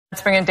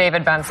Let's bring in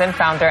David Bahnsen,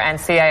 founder and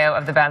CIO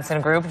of the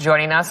Bahnsen Group,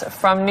 joining us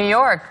from New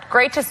York.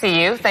 Great to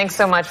see you. Thanks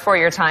so much for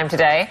your time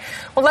today.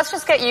 Well, let's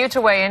just get you to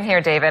weigh in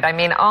here, David. I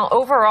mean,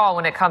 overall,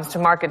 when it comes to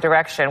market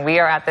direction, we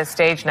are at this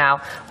stage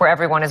now where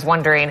everyone is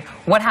wondering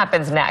what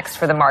happens next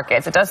for the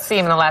markets. It does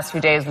seem in the last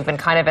few days we've been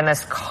kind of in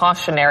this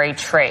cautionary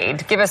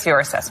trade. Give us your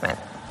assessment.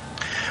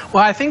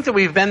 Well, I think that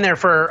we've been there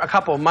for a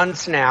couple of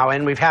months now,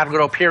 and we've had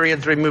little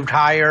periods we moved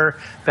higher,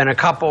 been a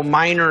couple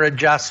minor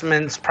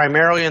adjustments,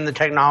 primarily in the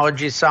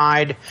technology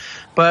side.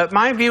 But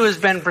my view has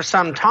been for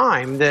some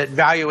time that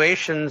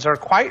valuations are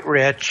quite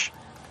rich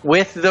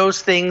with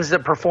those things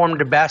that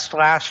performed best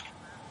last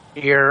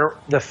year,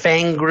 the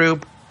FANG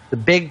group, the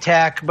big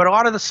tech, but a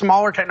lot of the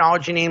smaller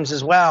technology names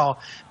as well,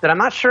 that I'm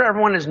not sure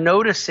everyone is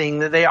noticing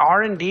that they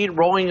are indeed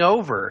rolling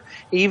over.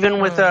 Even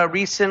with a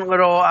recent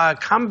little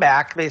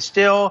comeback, they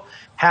still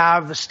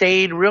have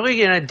stayed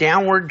really in a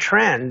downward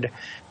trend.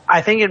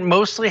 I think it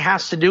mostly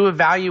has to do with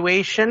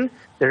valuation.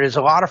 There is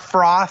a lot of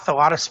froth, a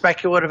lot of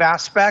speculative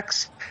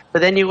aspects, but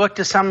then you look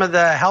to some of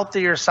the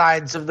healthier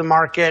sides of the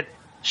market,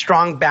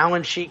 strong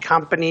balance sheet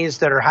companies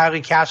that are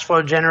highly cash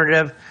flow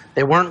generative.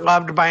 They weren't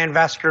loved by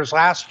investors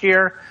last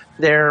year.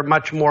 They're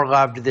much more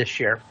loved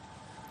this year.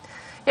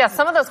 Yeah,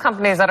 some of those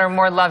companies that are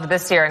more loved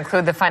this year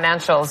include the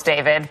financials,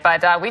 David.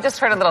 But we just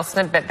heard a little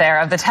snippet there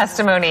of the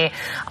testimony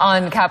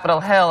on Capitol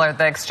Hill, or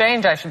the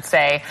exchange, I should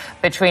say,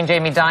 between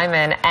Jamie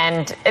Dimon.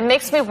 And it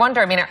makes me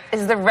wonder, I mean,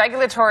 is the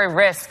regulatory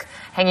risk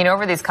hanging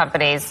over these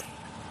companies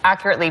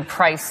accurately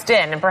priced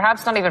in? And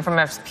perhaps not even from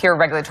a pure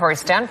regulatory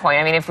standpoint.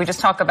 I mean, if we just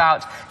talk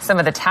about some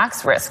of the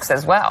tax risks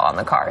as well on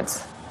the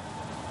cards.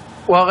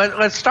 Well,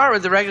 let's start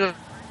with the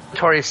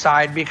regulatory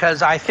side,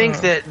 because I think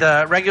that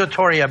the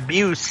regulatory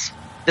abuse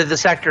that the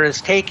sector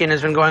has taken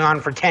has been going on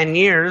for 10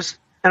 years.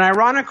 And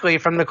ironically,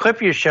 from the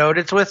clip you showed,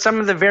 it's with some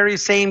of the very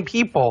same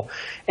people.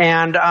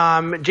 And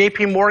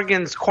JP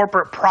Morgan's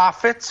corporate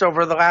profits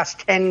over the last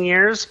 10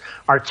 years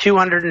are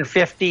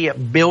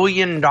 $250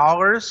 billion.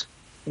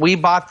 We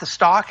bought the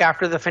stock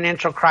after the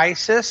financial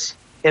crisis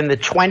in the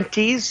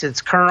 20s.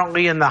 It's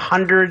currently in the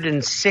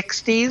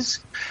 160s.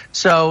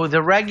 So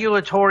the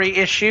regulatory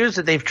issues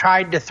that they've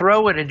tried to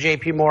throw at a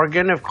JP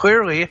Morgan have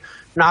clearly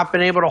not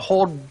been able to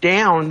hold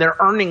down their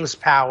earnings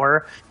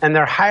power and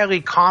their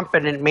highly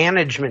competent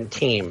management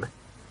team.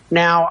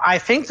 Now, I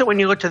think that when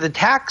you look to the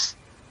tax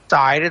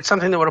side, it's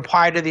something that would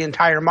apply to the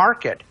entire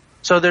market.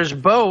 So there's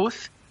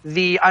both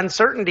the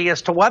uncertainty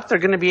as to what they're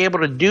going to be able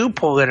to do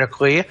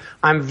politically.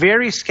 I'm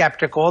very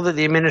skeptical that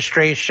the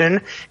administration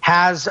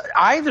has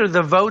either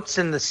the votes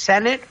in the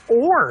Senate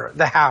or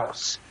the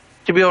House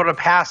to be able to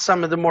pass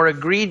some of the more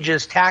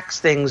egregious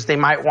tax things they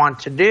might want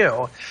to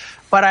do.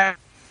 But I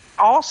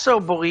also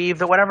believe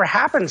that whatever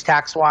happens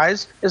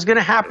tax-wise is going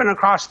to happen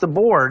across the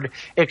board.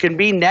 It can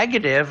be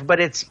negative, but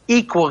it's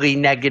equally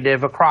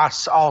negative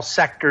across all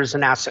sectors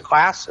and asset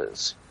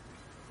classes.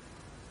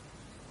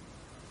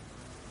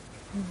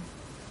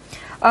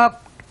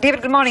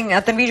 David, good morning.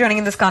 Tanvi joining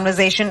in this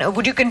conversation.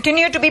 Would you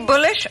continue to be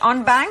bullish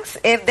on banks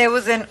if there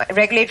was a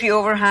regulatory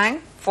overhang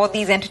for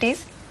these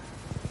entities?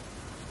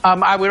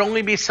 I would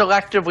only be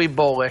selectively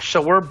bullish.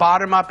 So we're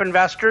bottom-up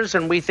investors,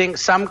 and we think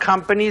some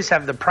companies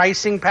have the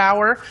pricing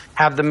power,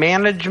 have the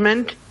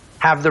management,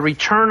 have the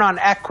return on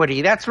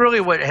equity. That's really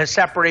what has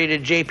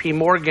separated JP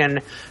Morgan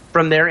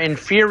from their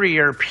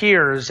inferior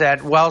peers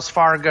at Wells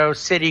Fargo,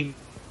 Citigroup,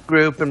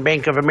 and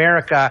Bank of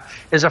America,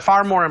 is a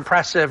far more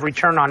impressive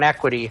return on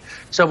equity.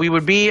 So we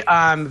would be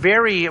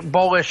very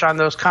bullish on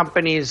those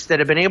companies that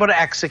have been able to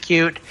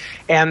execute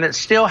and that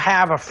still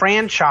have a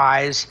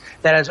franchise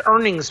that has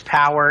earnings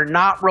power,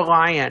 not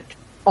reliant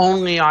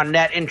only on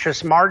net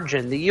interest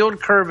margin. The yield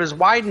curve has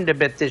widened a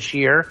bit this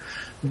year,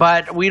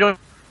 but we don't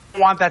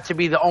want that to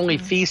be the only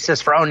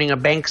thesis for owning a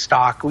bank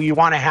stock. We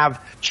want to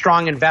have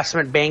strong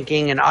investment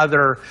banking and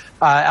other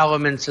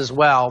elements as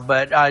well.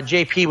 But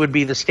JP would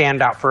be the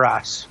standout for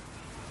us.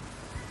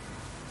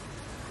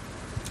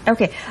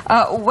 Okay.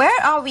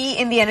 Where are we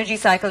in the energy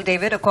cycle,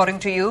 David, according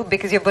to you?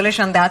 Because you're bullish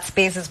on that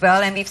space as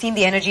well. And we've seen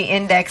the energy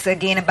index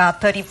gain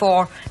about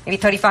 34, maybe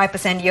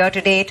 35% year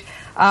to date.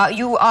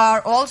 You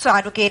are also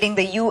advocating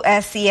the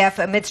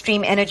USCF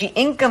Midstream Energy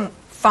Income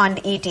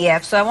Fund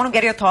ETF. So I want to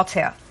get your thoughts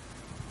here.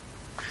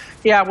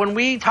 Yeah, when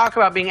we talk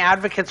about being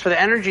advocates for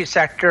the energy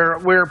sector,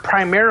 we're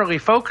primarily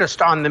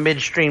focused on the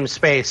midstream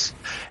space.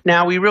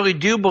 Now, we really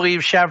do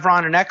believe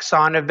Chevron and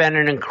Exxon have been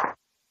an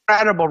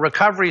incredible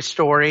recovery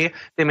story.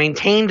 They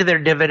maintained their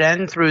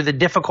dividend through the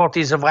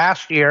difficulties of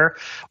last year.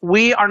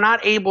 We are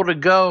not able to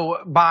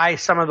go buy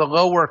some of the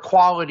lower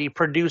quality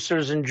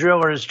producers and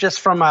drillers just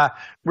from a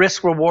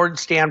risk reward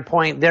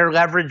standpoint. Their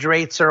leverage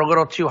rates are a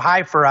little too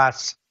high for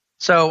us.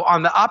 So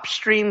on the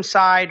upstream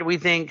side, we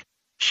think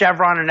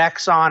Chevron and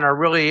Exxon are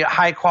really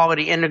high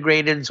quality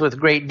integrateds with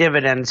great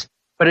dividends.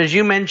 But as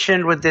you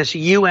mentioned with this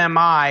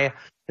UMI,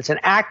 it's an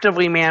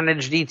actively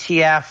managed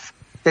ETF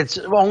that's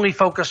only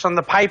focused on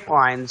the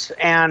pipelines.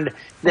 And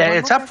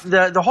it's up,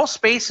 the whole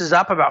space is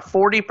up about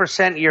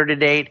 40% year to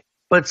date,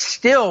 but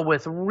still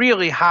with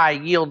really high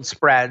yield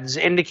spreads,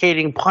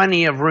 indicating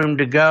plenty of room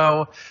to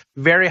go,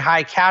 very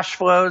high cash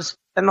flows.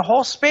 and the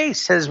whole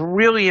space has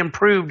really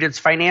improved its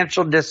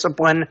financial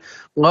discipline,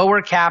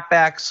 lower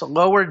capex,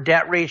 lower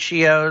debt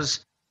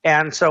ratios.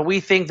 And so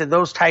we think that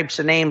those types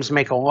of names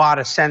make a lot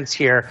of sense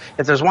here.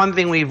 If there's one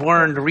thing we've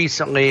learned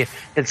recently,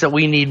 it's that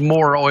we need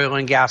more oil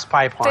and gas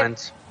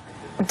pipelines.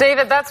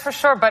 David, that's for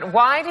sure. But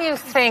why do you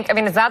think, I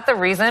mean, is that the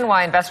reason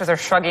why investors are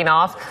shrugging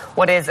off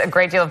what is a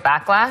great deal of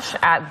backlash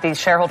at these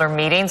shareholder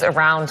meetings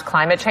around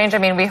climate change? I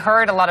mean, we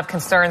heard a lot of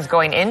concerns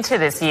going into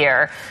this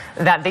year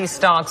that these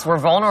stocks were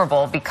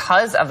vulnerable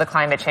because of the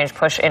climate change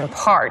push in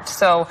part.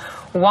 So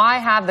why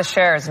have the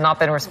shares not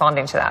been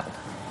responding to that?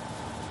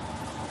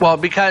 Well,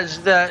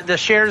 because the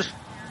shares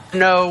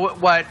know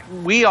what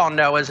we all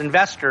know as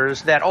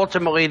investors, that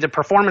ultimately the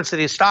performance of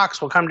these stocks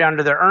will come down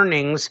to their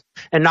earnings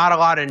and not a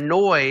lot of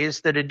noise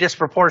that a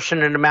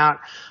disproportionate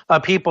amount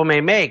of people may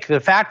make. The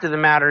fact of the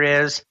matter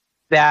is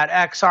that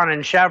Exxon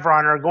and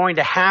Chevron are going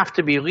to have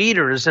to be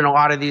leaders in a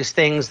lot of these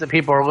things that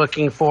people are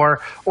looking for,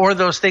 or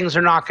those things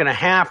are not going to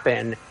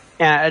happen.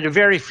 And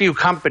very few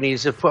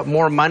companies have put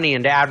more money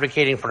into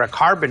advocating for a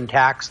carbon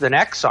tax than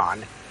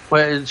Exxon.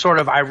 Well, it's sort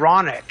of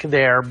ironic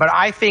there. But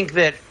I think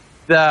that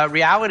the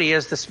reality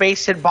is the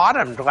space had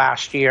bottomed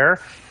last year.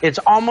 It's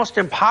almost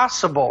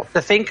impossible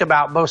to think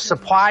about both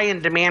supply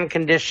and demand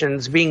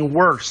conditions being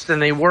worse than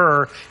they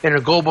were in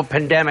a global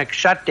pandemic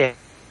shutdown.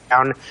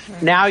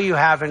 Now you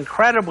have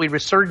incredibly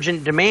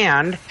resurgent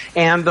demand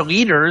and the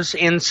leaders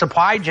in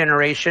supply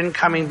generation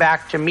coming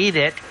back to meet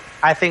it.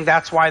 I think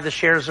that's why the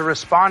shares are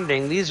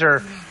responding. These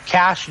are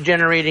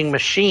cash-generating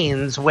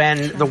machines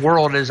when the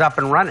world is up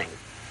and running.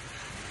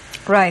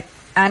 Right.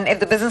 And if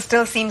the business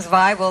still seems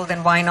viable,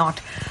 then why not?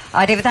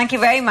 David, thank you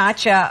very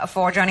much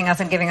for joining us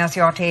and giving us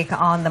your take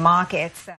on the markets.